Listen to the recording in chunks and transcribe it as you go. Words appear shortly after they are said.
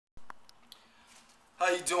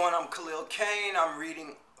How you doing? I'm Khalil Kane. I'm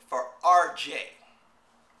reading for RJ.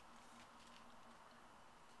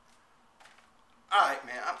 Alright,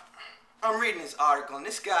 man. I'm reading this article, and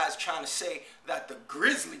this guy's trying to say that the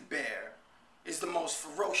grizzly bear is the most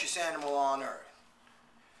ferocious animal on earth.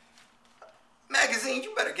 Magazine,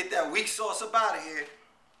 you better get that weak sauce up out of here.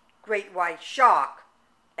 Great white shark.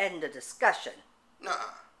 End of discussion.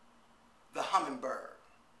 Nuh-uh. The hummingbird.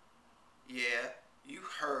 Yeah, you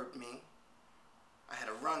heard me. I had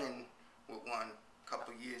a run-in with one a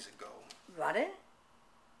couple years ago. Run-in?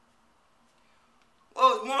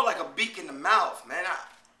 Well, it's more like a beak in the mouth, man.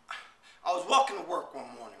 I was walking to work one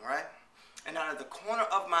morning, right? And out of the corner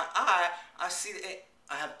of my eye, I see it.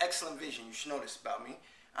 I have excellent vision. You should know this about me.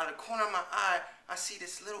 Out of the corner of my eye, I see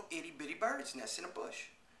this little itty-bitty bird's nest in a bush.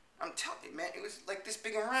 I'm telling you, man, it was like this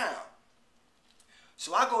big and round.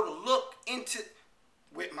 So I go to look into,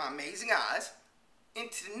 with my amazing eyes,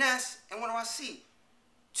 into the nest, and what do I see?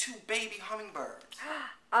 2 baby hummingbirds.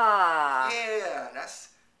 Yeah,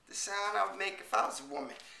 that's the sound I would make if I was a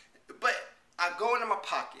woman. But I go into my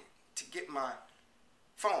pocket to get my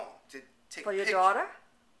phone to take For a your picture. daughter?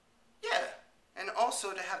 Yeah, and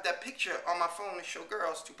also to have that picture on my phone to show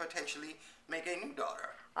girls to potentially make a new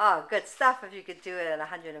daughter. Oh, good stuff if you could do it in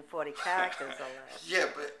 140 characters or less. Yeah,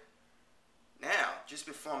 but now, just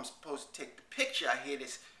before I'm supposed to take the picture, I hear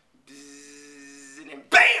this bzzz, and then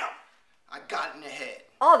BAM! I got it in the head.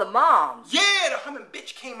 Oh, the moms. Yeah, the humming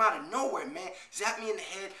bitch came out of nowhere, man. Zapped me in the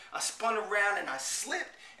head. I spun around and I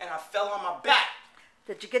slipped and I fell on my back.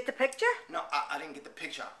 Did you get the picture? No, I didn't get the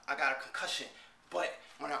picture. I got a concussion. But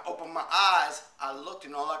when I opened my eyes, I looked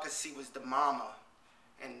and all I could see was the mama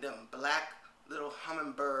and them black little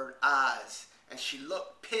hummingbird eyes. And she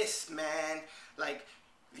looked pissed, man. Like,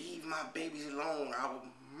 leave my babies alone or I will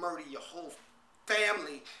murder your whole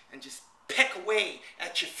family and just peck away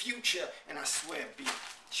at your future. And I swear, B,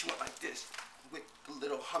 she went like this with the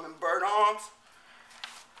little hummingbird arms.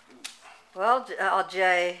 Well,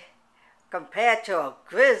 RJ, compared to a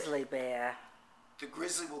grizzly bear. The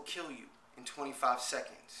grizzly will kill you in 25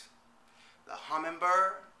 seconds. The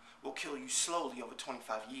hummingbird will kill you slowly over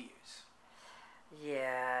 25 years.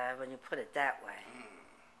 Yeah, when you put it that way.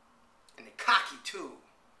 And they're cocky too.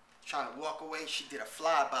 Trying to walk away, she did a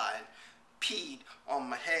flyby and peed on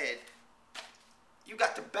my head. You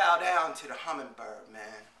got to bow down to the hummingbird,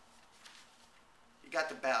 man. You got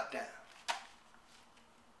to bow down.